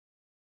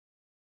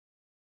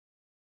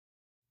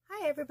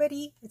Hi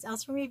everybody, it's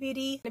Elsamarie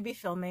Beauty. I'm going to be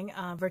filming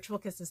virtual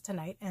kisses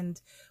tonight,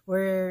 and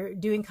we're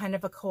doing kind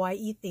of a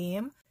kawaii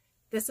theme.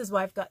 This is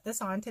why I've got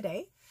this on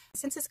today.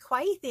 Since it's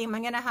kawaii theme,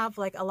 I'm going to have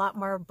like a lot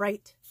more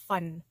bright,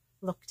 fun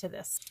look to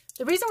this.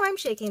 The reason why I'm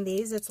shaking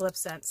these, it's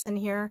LipSense. In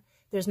here,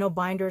 there's no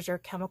binders or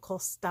chemical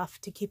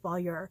stuff to keep all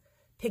your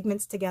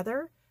pigments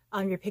together.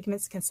 Your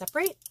pigments can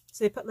separate.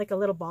 So they put like a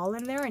little ball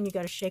in there and you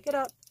got to shake it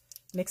up,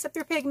 mix up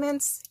your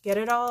pigments, get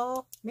it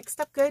all mixed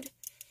up good.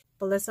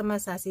 Bellissima,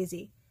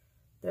 Sassy.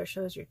 There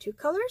shows your two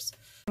colors.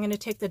 I'm going to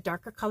take the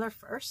darker color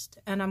first,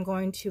 and I'm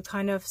going to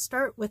kind of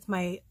start with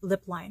my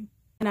lip line.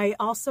 And I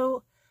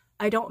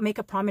don't make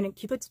a prominent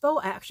cupid's bow.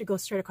 I actually go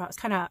straight across,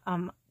 kind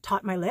of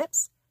taut my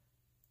lips.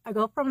 I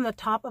go from the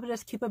top of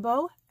this cupid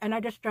bow and I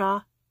just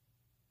draw.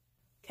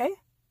 Okay.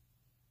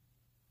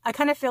 I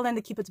kind of fill in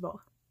the cupid's bow.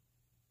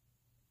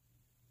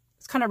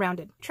 It's kind of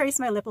rounded. Trace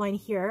my lip line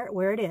here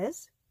where it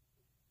is.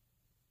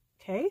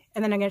 Okay.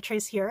 And then I'm going to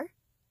trace here.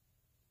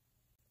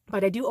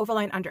 But I do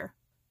overline under.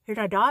 Here's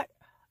a dot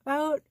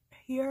about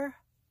here.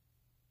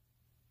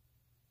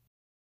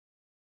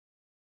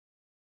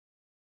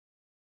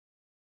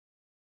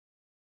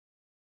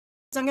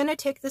 So I'm going to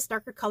take this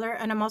darker color,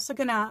 and I'm also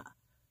going to,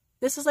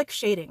 this is like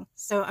shading.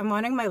 So I'm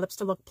wanting my lips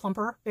to look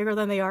plumper, bigger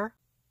than they are.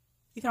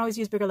 You can always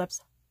use bigger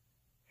lips.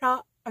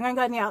 So I'm going to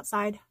go on the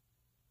outside.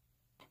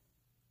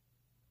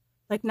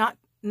 Like not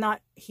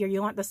here.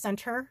 You want the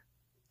center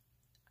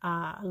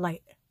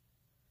light.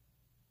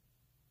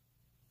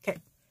 Okay,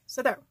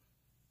 so there.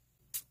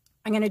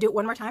 I'm going to do it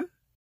one more time.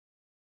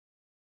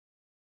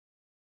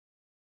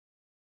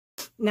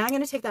 Now I'm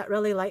going to take that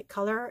really light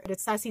color.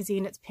 It's Sassy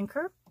and it's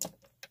pinker.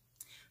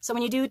 So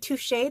when you do two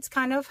shades,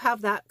 kind of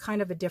have that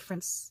kind of a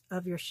difference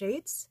of your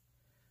shades.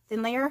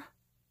 Thin layer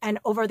and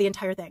over the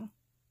entire thing.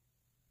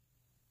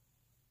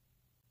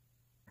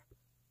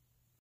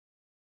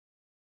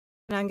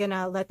 And I'm going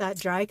to let that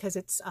dry because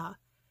it's,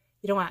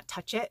 you don't want to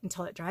touch it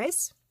until it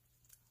dries.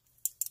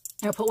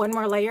 I'll put one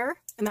more layer,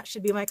 and that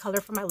should be my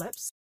color for my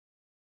lips.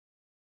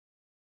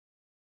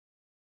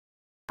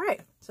 All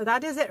right, so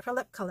that is it for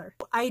lip color.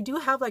 I do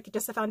have like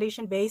just a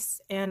foundation base,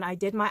 and I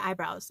did my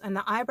eyebrows. And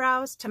the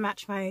eyebrows, to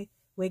match my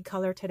wig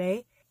color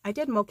today, I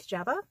did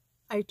Moca.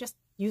 I just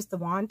used the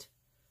wand.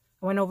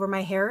 I went over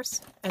my hairs,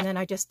 and then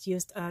I just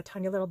used a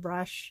tiny little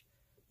brush,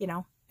 you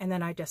know, and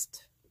then I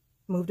just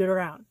moved it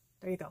around.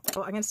 There you go.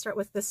 So I'm going to start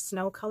with this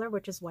snow color,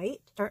 which is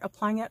white. Start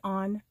applying it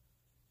on,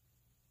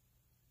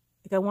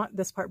 like I want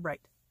this part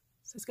bright.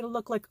 So it's going to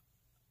look like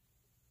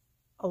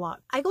a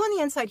lot. I go on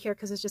the inside here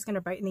because it's just going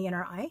to brighten the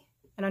inner eye.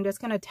 And I'm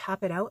just going to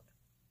tap it out.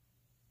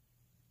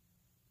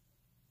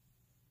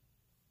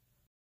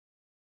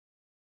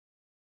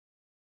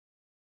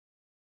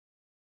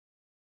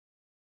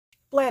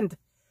 Blend.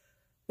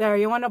 There,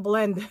 you want to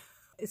blend.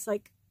 It's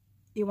like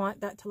you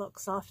want that to look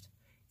soft.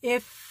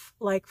 If,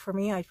 like for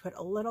me, I put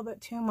a little bit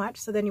too much,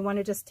 so then you want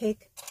to just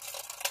take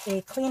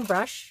a clean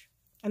brush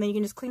and then you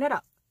can just clean it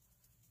up.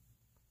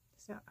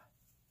 So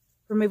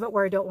remove it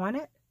where I don't want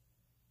it.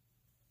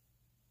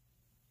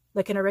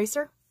 Like an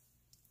eraser.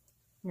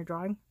 You're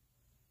drawing.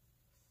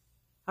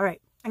 All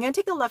right, I'm going to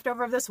take the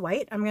leftover of this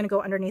white. I'm going to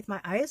go underneath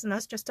my eyes, and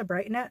that's just to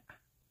brighten it.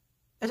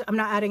 I'm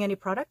not adding any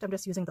product. I'm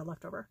just using the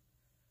leftover.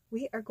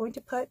 We are going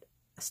to put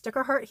a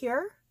sticker heart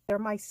here. They're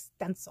my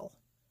stencil.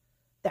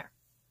 There.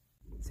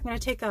 So I'm going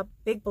to take a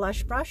big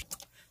blush brush.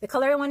 The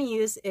color I want to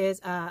use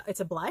is, it's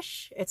a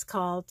blush. It's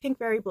called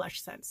Pinkberry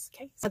BlushSense.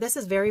 Okay, so this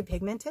is very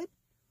pigmented.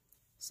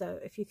 So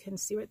if you can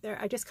see right there,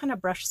 I just kind of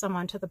brush some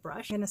onto the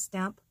brush. I'm going to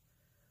stamp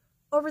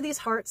over these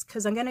hearts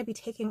because I'm going to be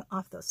taking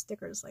off those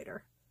stickers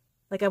later.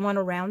 Like I want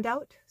to round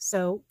out.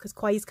 So, because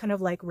kawaii is kind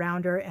of like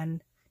rounder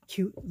and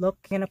cute look.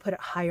 I'm going to put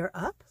it higher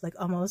up, like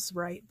almost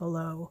right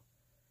below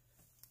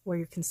where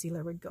your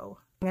concealer would go.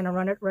 I'm going to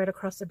run it right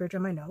across the bridge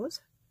of my nose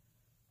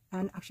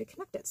and actually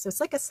connect it. So it's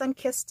like a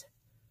sun-kissed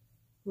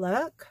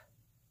look.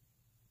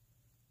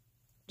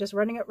 Just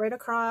running it right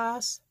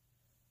across.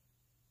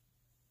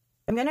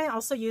 I'm going to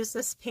also use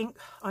this pink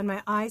on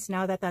my eyes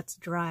now that that's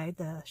dried.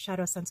 The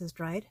ShadowSense is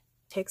dried.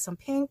 Take some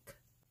pink,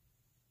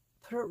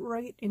 put it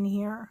right in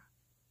here.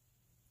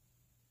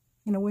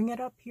 I'm going to wing it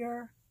up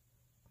here.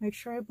 Make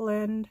sure I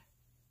blend.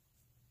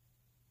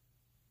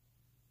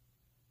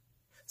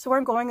 So where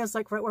I'm going is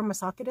like right where my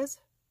socket is.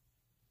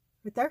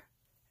 Right there.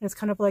 And it's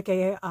kind of like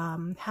a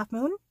half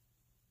moon.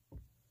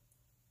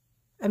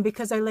 And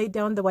because I laid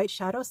down the white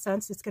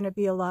ShadowSense, it's going to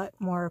be a lot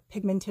more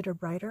pigmented or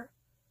brighter.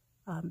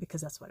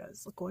 Because that's what I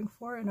was going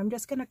for. And I'm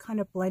just going to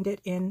kind of blend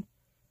it in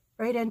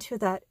right into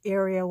that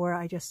area where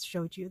I just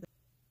showed you.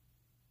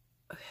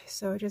 Okay,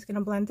 so we're just going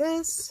to blend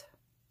this.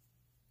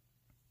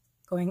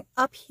 Going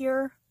up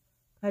here.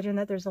 Imagine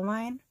that there's a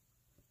line.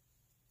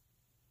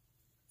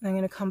 And I'm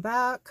going to come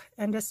back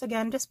and just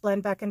again, just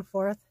blend back and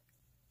forth.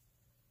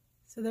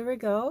 So there we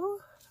go.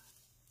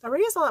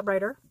 Already is a lot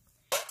brighter.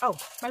 Oh,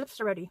 my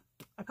lips are ready.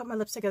 I put my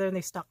lips together and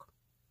they stuck.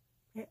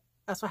 Okay.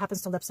 That's what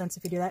happens to LipSense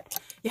if you do that.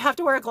 You have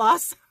to wear a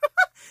gloss.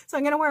 So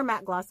I'm going to wear a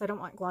matte gloss. I don't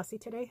want glossy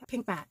today.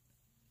 Pink matte.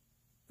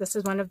 This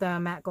is one of the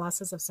matte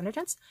glosses of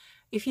SeneGence.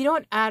 If you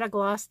don't add a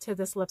gloss to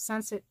this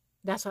LipSense,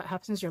 that's what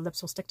happens. Your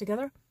lips will stick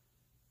together.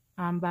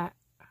 But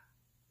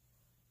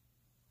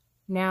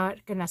now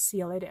it's gonna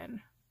seal it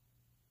in.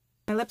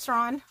 My lips are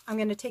on. I'm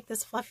gonna take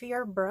this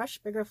fluffier brush,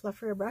 bigger,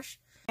 fluffier brush.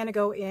 I'm gonna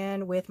go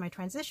in with my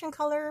transition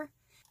color.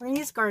 We're gonna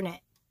use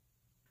Garnet.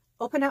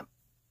 Open up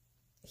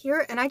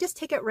here, and I just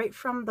take it right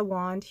from the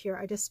wand here.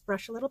 I just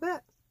brush a little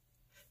bit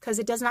because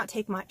it does not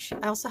take much.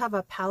 I also have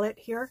a palette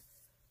here.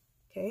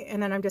 Okay,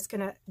 and then I'm just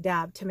gonna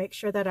dab to make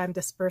sure that I'm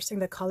dispersing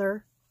the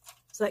color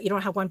so that you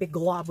don't have one big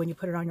glob when you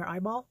put it on your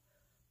eyeball.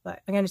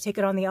 But I'm gonna take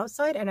it on the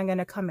outside and I'm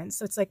gonna come in.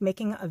 So it's like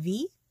making a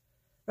V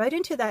right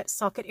into that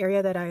socket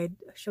area that I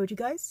showed you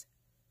guys.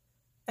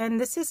 And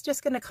this is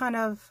just gonna kind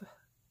of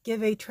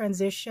give a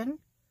transition,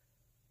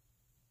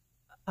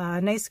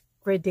 a nice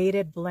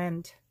gradated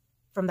blend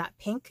from that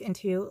pink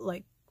into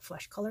like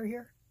flesh color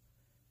here.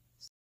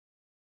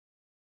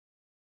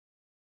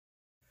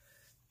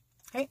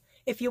 Okay,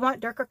 if you want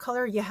darker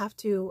color, you have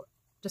to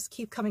just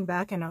keep coming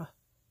back and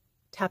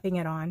tapping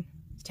it on.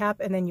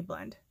 Tap and then you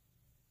blend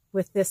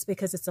with this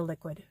because it's a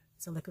liquid.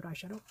 It's a liquid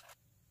eyeshadow.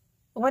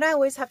 What I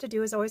always have to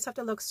do is I always have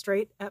to look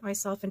straight at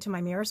myself into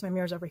my mirror. So my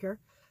mirror's over here.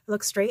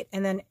 Look straight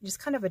and then just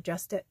kind of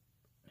adjust it.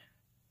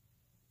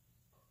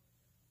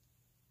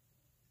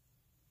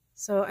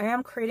 So I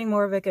am creating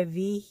more of like a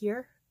V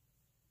here.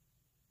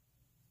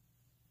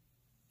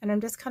 And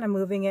I'm just kind of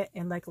moving it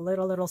in like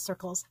little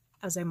circles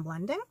as I'm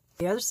blending.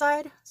 The other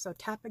side, so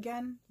tap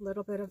again, a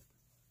little bit of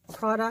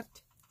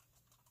product,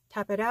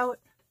 tap it out,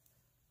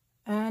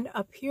 and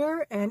up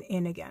here and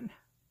in again.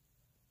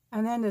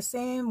 And then the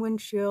same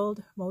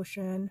windshield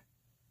motion.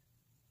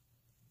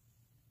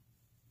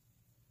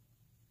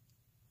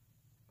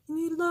 You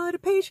need a lot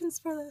of patience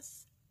for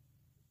this.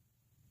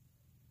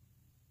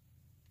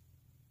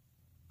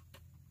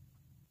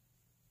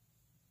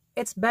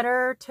 It's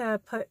better to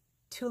put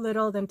too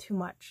little than too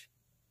much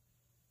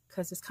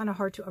because it's kind of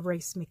hard to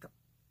erase makeup,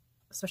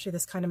 especially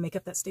this kind of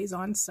makeup that stays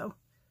on. So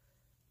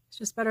it's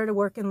just better to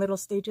work in little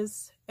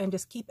stages and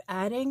just keep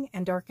adding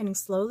and darkening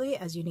slowly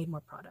as you need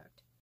more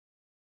product.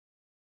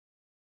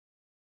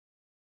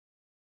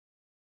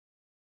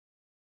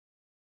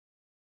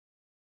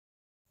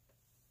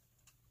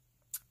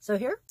 So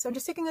here, so I'm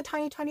just taking a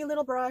tiny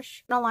little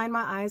brush and align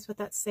my eyes with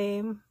that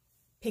same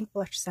pink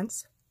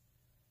BlushSense.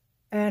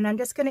 And I'm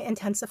just going to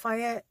intensify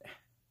it.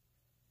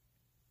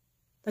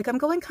 Like I'm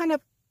going kind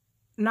of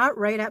not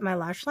right at my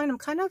lash line. I'm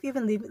kind of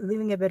even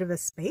leaving a bit of a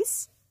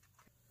space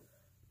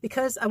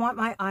because I want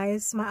my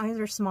eyes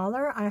are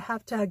smaller. I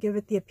have to give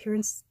it the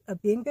appearance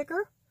of being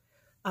bigger.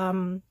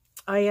 I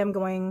am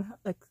going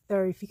like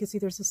there, if you can see,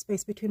 there's a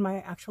space between my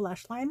actual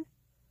lash line.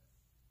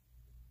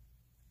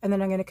 And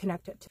then I'm going to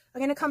connect it. I'm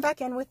going to come back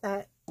in with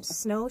that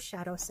Snow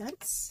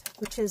ShadowSense,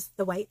 which is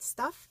the white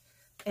stuff.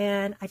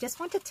 And I just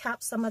want to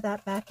tap some of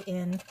that back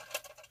in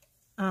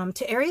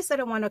to areas that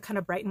I want to kind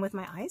of brighten with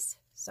my eyes.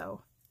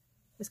 So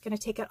just going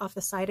to take it off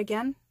the side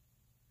again,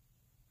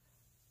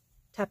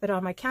 tap it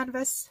on my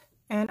canvas,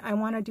 and I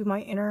want to do my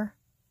inner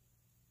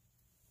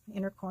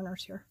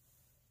corners here.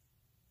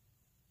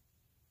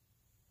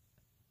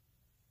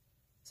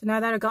 So now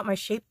that I've got my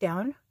shape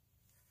down,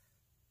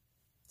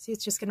 see,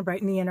 it's just going to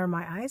brighten the inner of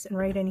my eyes and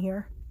right in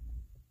here.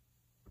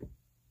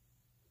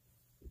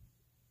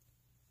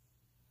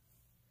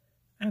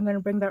 I'm going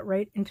to bring that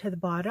right into the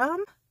bottom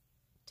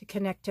to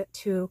connect it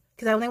to,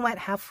 because I only went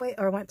halfway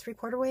or went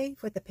 3/4 way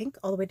with the pink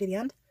all the way to the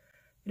end.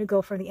 I'm going to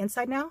go from the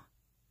inside now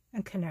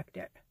and connect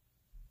it.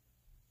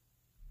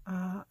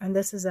 And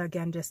this is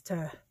again just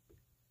to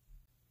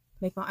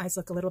make my eyes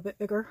look a little bit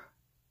bigger.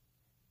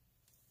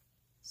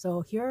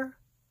 So here,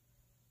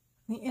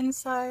 the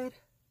inside.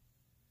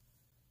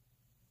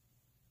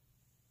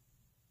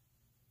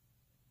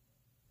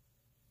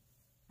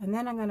 And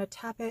then I'm going to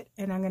tap it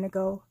and I'm going to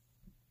go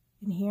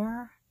in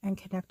here and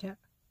connect it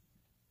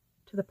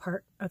to the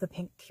part of the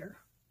pink here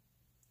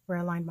where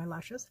I lined my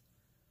lashes.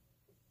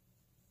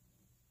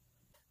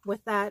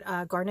 With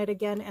that Garnet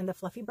again and the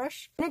fluffy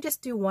brush, I'm going to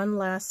just do one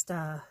last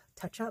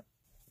touch up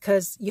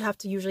because you have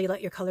to usually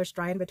let your colors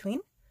dry in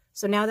between.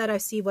 So now that I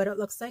see what it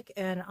looks like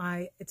and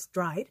it's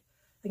dried,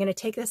 I'm going to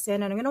take this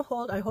in and I'm going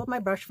to I hold my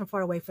brush from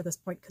far away for this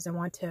point because I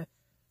want to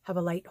have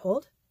a light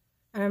hold.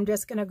 And I'm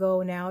just going to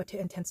go now to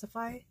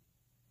intensify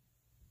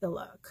the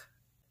look.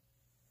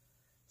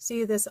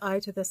 See this eye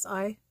to this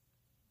eye?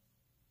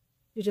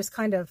 It just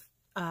kind of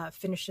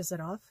finishes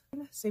it off.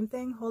 Same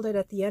thing, hold it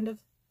at the end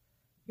of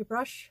your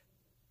brush.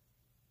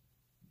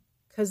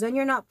 Because then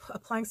you're not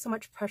applying so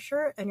much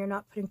pressure and you're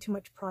not putting too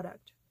much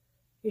product.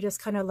 You're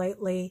just kind of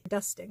lightly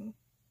dusting.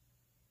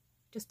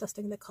 Just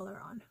dusting the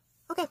color on.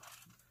 Okay,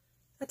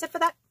 that's it for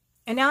that.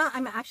 And now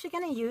I'm actually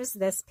going to use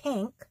this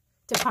pink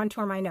to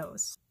contour my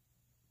nose.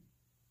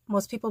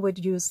 Most people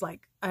would use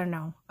like, I don't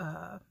know,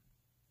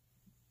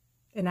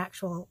 an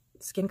actual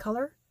skin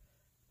color,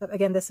 but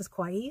again, this is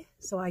kawaii,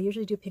 so I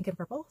usually do pink and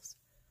purples.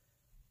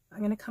 I'm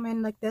going to come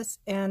in like this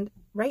and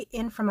right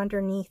in from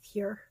underneath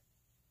here,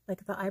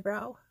 like the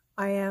eyebrow,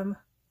 I am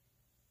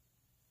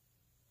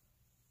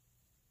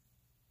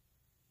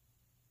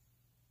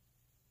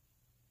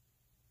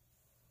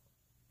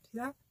see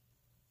that?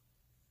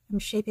 I'm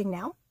shaping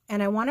now,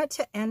 and I want it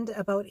to end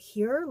about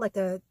here, like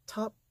the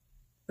top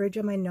bridge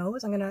of my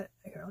nose. Here,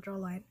 I'll draw a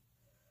line.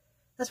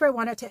 That's where I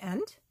want it to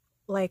end,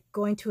 like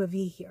going to a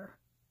V here.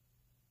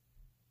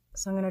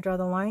 So I'm going to draw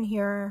the line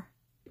here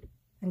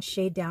and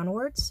shade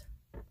downwards,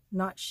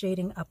 not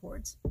shading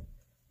upwards.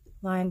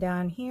 Line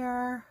down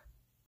here.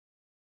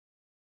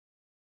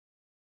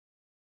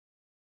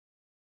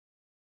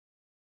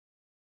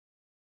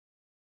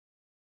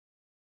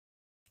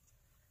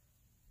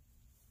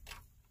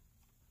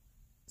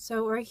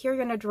 So right here,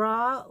 you're going to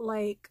draw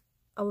like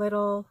a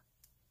little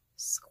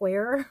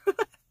square.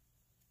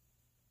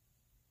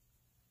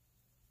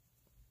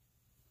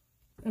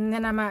 And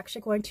then I'm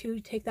actually going to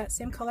take that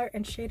same color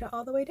and shade it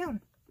all the way down.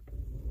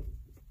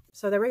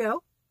 So there we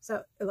go.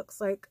 So it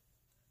looks like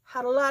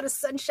had a lot of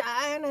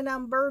sunshine and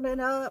I'm burning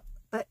up,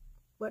 but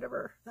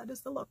whatever, that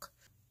is the look.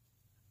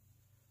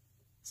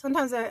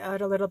 Sometimes I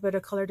add a little bit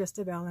of color just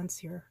to balance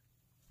here.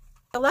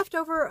 The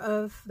leftover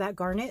of that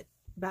garnet,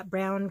 that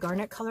brown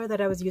garnet color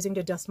that I was using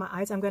to dust my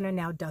eyes, I'm going to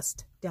now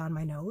dust down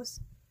my nose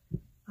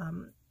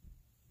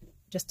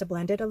just to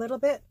blend it a little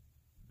bit.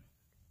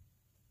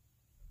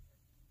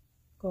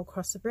 Go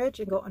across the bridge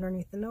and go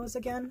underneath the nose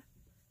again.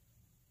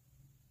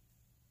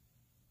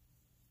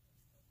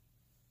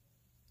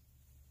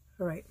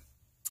 All right,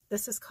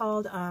 this is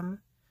called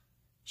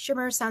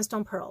Shimmer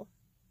Sandstone Pearl.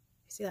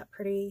 You see that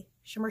pretty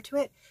shimmer to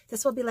it?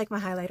 This will be like my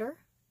highlighter,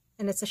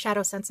 and it's a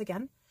ShadowSense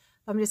again.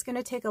 I'm just going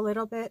to take a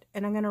little bit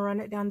and I'm going to run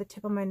it down the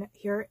tip of my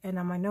here and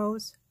on my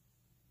nose,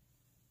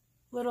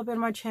 a little bit on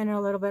my chin and a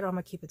little bit on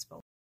my Cupid's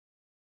bow.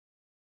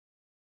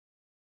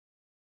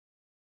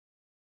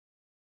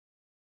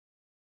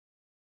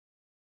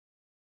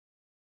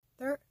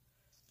 There.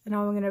 And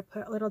now I'm going to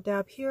put a little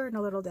dab here and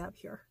a little dab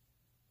here.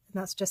 And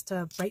that's just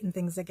to brighten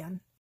things again.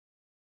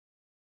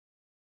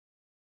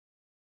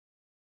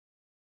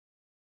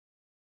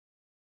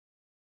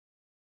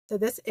 So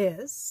this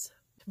is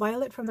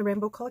Violet from the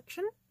Rainbow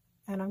Collection.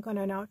 And I'm going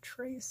to now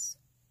trace,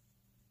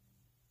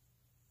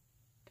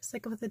 just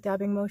like with the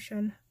dabbing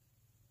motion.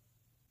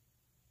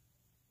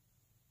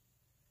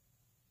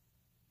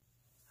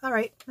 All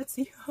right, let's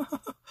see.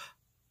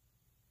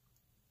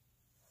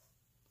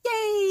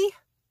 Yay!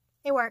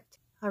 It worked.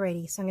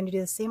 Alrighty, so I'm going to do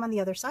the same on the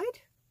other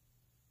side.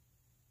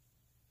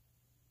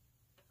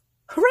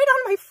 Right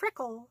on my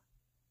freckle.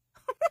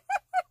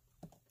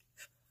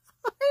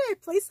 Why did I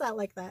place that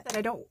like that?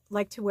 I don't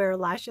like to wear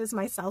lashes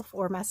myself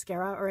or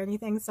mascara or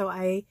anything, so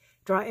I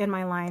draw in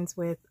my lines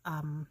with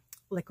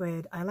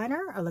liquid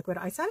eyeliner or liquid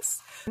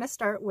Eyesense. I'm going to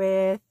start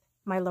with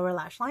my lower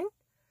lash line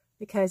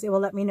because it will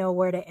let me know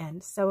where to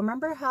end. So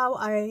remember how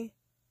I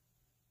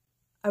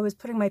was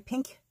putting my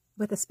pink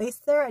with a space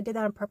there? I did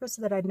that on purpose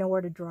so that I'd know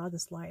where to draw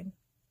this line.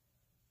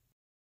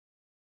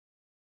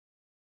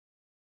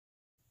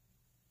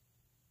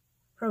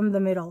 From the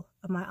middle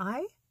of my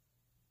eye.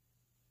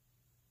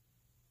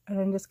 And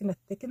I'm just going to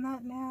thicken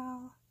that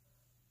now.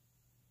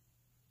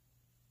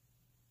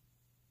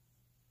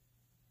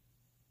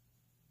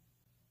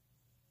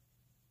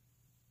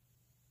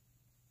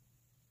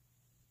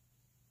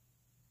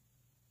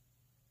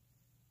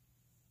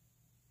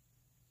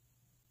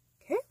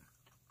 Okay.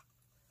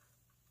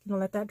 Gonna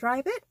let that dry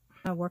a bit.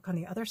 I'll work on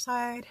the other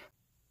side.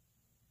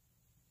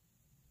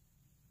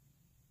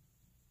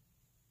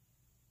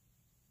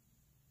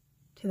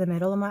 To the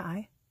middle of my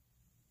eye.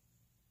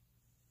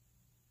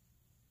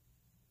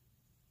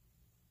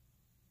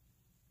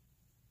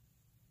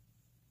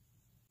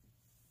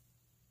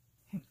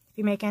 Okay. If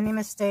you make any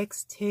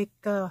mistakes, take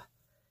a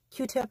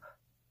Q-tip,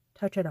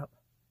 touch it up.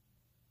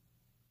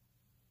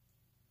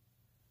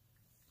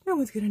 No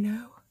one's gonna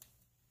know.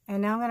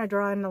 And now I'm gonna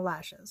draw in the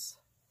lashes.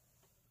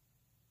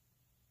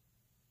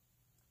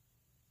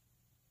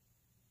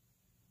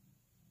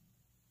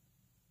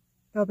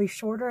 They'll be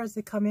shorter as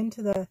they come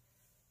into the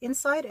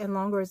inside and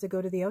longer as they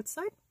go to the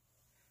outside.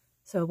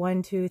 So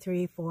 1, 2,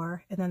 3,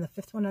 4, and then the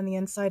fifth one on the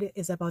inside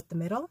is about the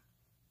middle.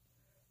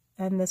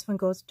 And this one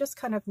goes just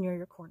kind of near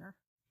your corner.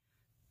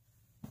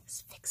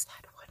 Let's fix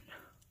that one.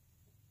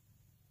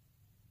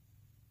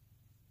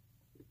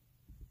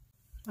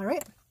 All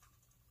right.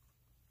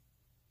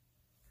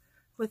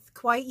 With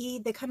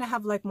kawaii, they kind of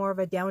have like more of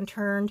a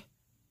downturned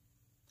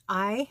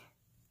eye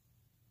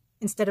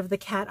instead of the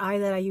cat eye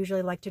that I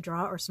usually like to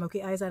draw, or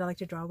smoky eyes that I like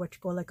to draw,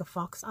 which go like a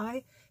fox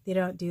eye. They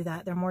don't do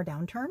that. They're more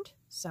downturned.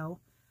 So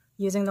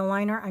using the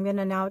liner, I'm going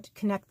to now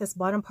connect this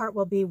bottom part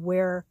will be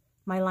where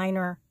my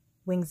liner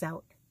wings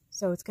out.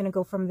 So it's going to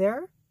go from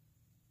there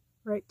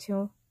right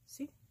to,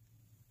 see?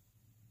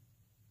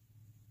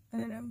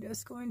 And then I'm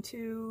just going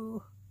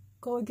to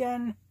go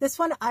again. This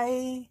one,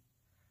 I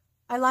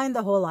line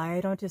the whole eye.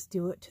 I don't just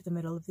do it to the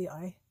middle of the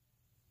eye.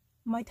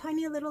 My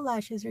tiny little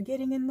lashes are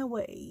getting in the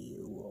way.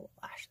 Little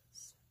lashes.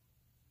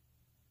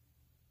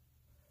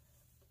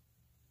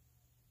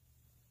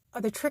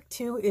 The trick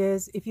too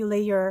is if you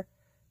lay your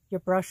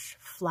brush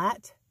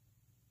flat,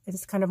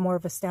 it's kind of more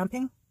of a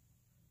stamping.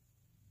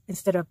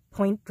 Instead of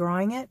point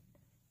drawing it,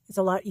 it's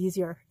a lot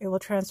easier. It will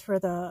transfer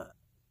the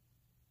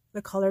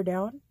color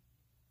down.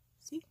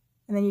 See?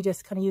 And then you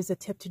just kind of use the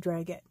tip to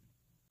drag it.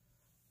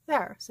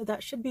 There, so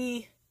that should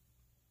be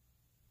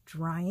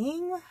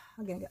drying.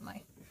 I'm gonna get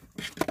my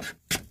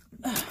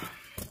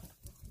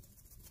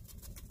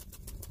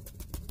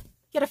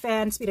get a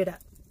fan, speed it up.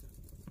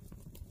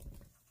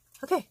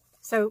 Okay,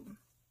 so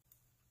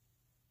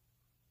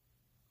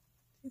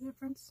see the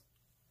difference?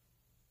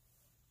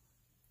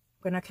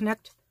 I'm gonna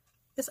connect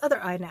this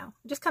other eye now.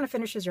 It just kind of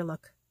finishes your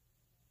look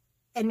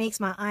and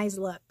makes my eyes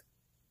look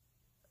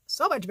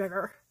so much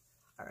bigger.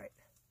 All right,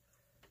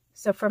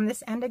 so from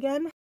this end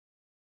again.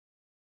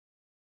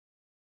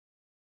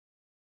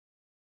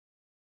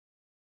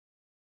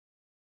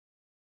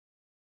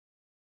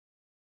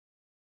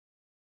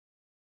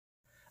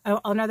 Oh,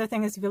 another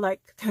thing is if you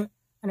like, I'm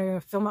going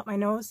to film up my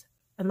nose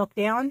and look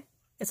down,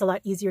 it's a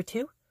lot easier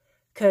too.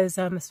 Because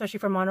especially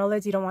for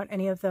monolids, you don't want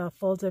any of the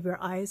folds of your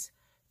eyes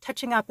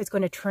touching up. It's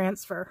going to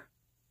transfer.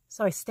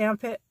 So I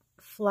stamp it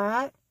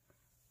flat,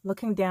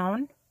 looking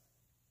down.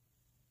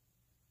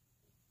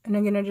 And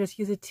I'm going to just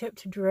use a tip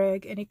to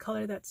drag any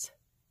color that's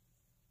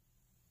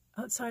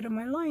outside of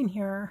my line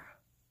here.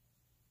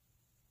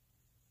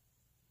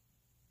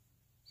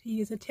 So you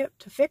use a tip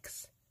to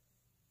fix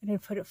and then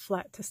put it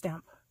flat to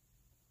stamp.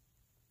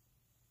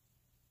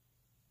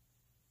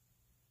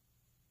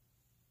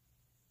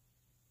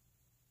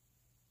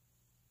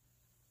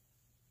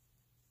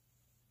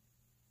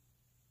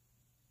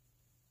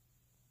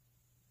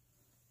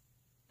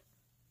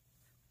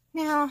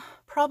 Now,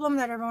 problem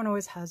that everyone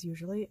always has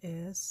usually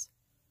is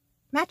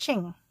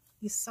matching.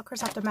 These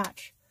suckers have to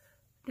match.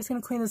 I'm just going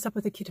to clean this up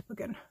with a Q-tip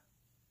again.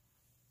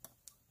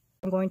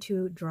 I'm going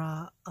to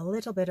draw a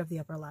little bit of the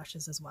upper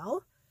lashes as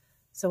well.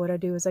 So what I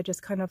do is I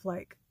just kind of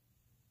like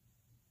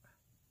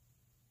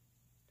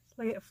just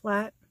lay it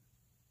flat.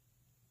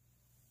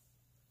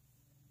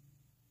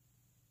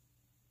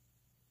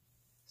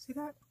 See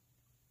that?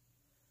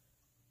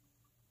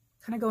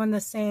 Kind of go in the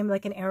same,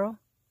 like an arrow.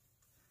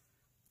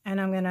 And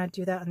I'm going to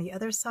do that on the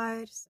other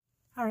side.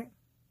 All right.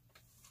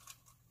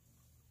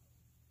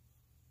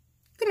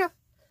 Good enough.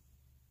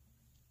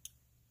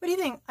 What do you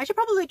think? I should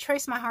probably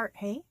trace my heart,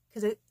 hey?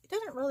 Because it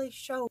doesn't really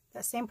show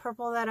that same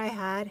purple that I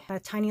had. A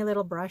tiny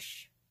little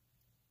brush.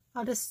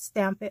 I'll just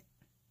stamp it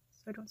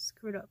so I don't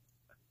screw it up.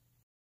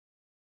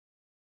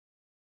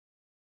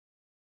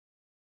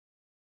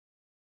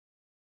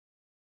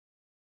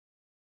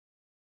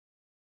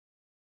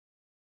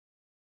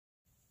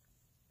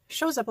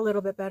 Shows up a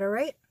little bit better,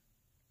 right?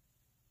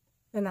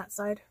 Than that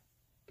side.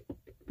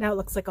 Now it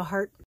looks like a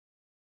heart.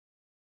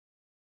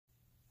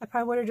 I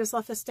probably would have just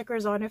left the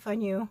stickers on if I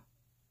knew.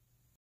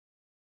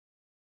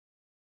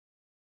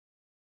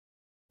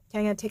 Okay,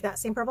 I'm going to take that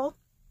same purple.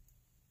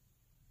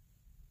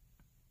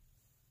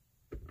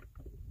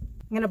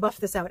 I'm going to buff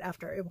this out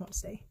after, it won't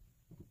stay.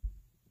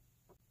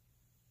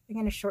 I'm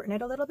going to shorten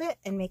it a little bit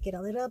and make it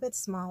a little bit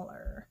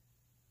smaller.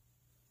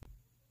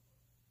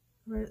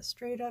 Run it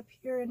straight up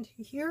here into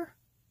here.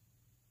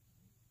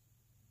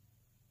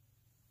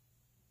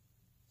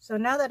 So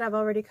now that I've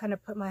already kind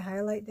of put my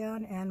highlight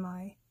down and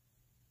my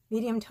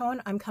medium tone,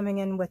 I'm coming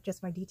in with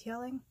just my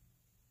detailing.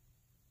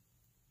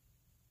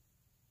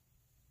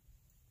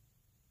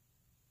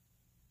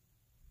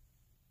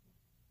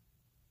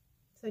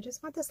 So I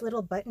just want this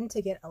little button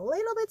to get a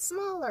little bit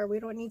smaller. We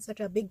don't need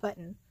such a big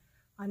button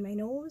on my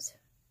nose.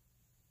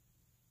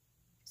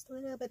 Just a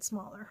little bit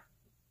smaller.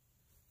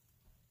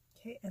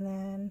 Okay, and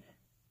then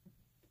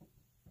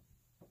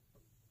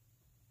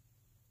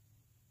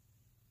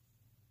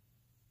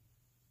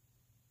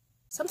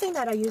something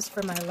that I use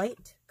for my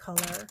light color.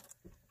 Let's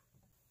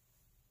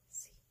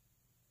see.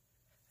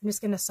 I'm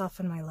just going to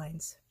soften my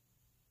lines.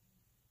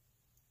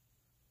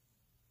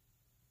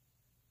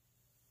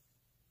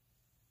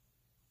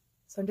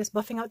 So I'm just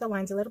buffing out the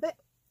lines a little bit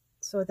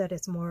so that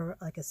it's more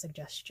like a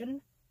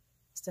suggestion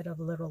instead of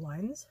little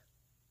lines.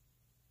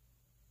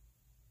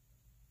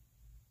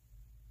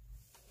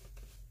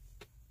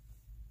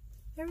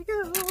 There we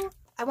go.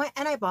 I went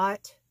and I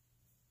bought,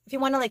 if you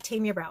want to like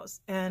tame your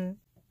brows and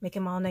make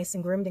them all nice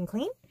and groomed and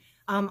clean,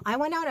 I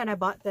went out and I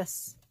bought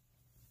this.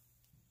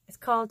 It's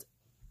called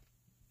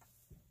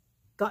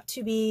Got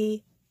to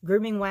Be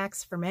Grooming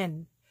Wax for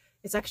Men.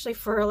 It's actually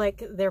for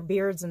like their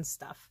beards and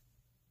stuff.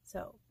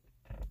 So,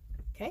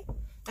 okay.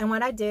 And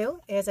what I do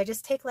is I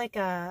just take like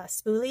a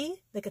spoolie,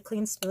 like a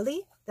clean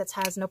spoolie that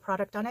has no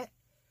product on it.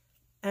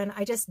 And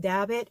I just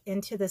dab it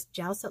into this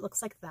gel so it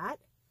looks like that.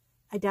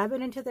 I dab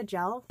it into the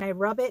gel and I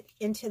rub it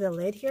into the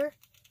lid here.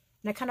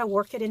 And I kind of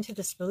work it into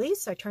the spoolie.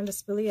 So I turn the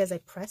spoolie as I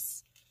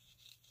press,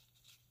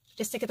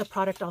 just to get the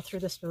product all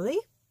through the spoolie.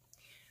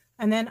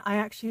 And then I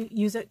actually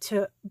use it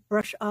to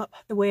brush up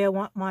the way I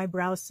want my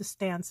brows to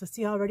stand. So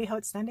see already how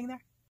it's standing there?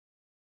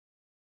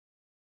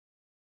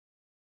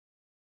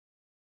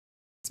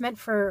 It's meant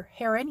for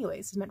hair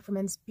anyways. It's meant for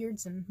men's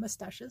beards and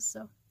mustaches.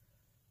 So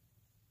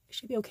it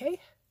should be okay.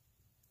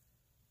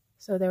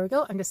 So there we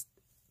go. I'm just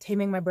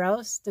taming my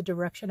brows the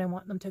direction I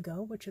want them to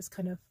go, which is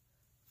kind of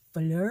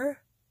fuller.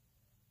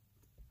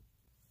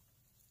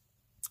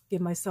 Give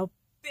myself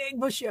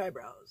big bushy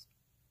eyebrows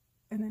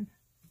and then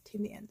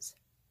tame the ends.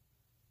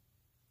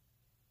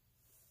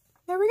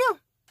 There we go.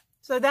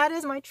 So that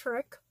is my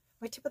trick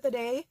my tip of the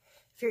day.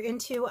 If you're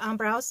into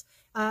brows,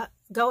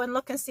 go and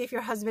look and see if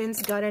your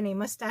husband's got any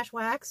mustache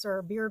wax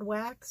or beard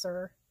wax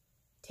or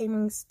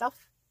taming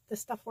stuff.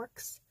 This stuff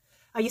works.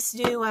 I used to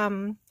do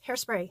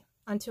hairspray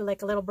onto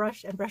like a little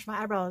brush and brush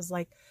my eyebrows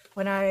like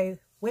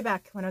way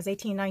back when I was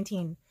 18,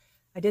 19.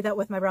 I did that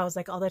with my brows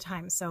like all the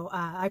time. So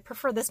I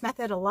prefer this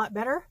method a lot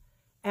better.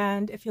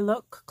 And if you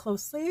look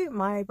closely,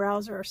 my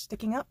brows are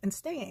sticking up and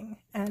staying.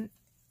 And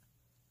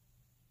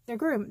they're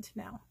groomed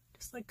now,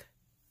 just like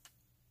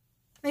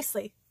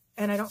nicely.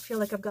 And I don't feel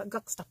like I've got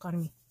gunk stuck on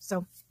me.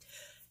 So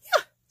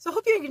yeah, so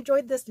hope you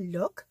enjoyed this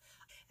look.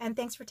 And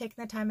thanks for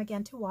taking the time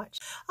again to watch.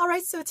 All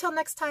right, so till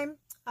next time,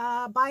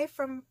 bye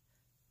from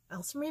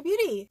Elsamarie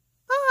Beauty.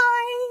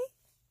 Bye!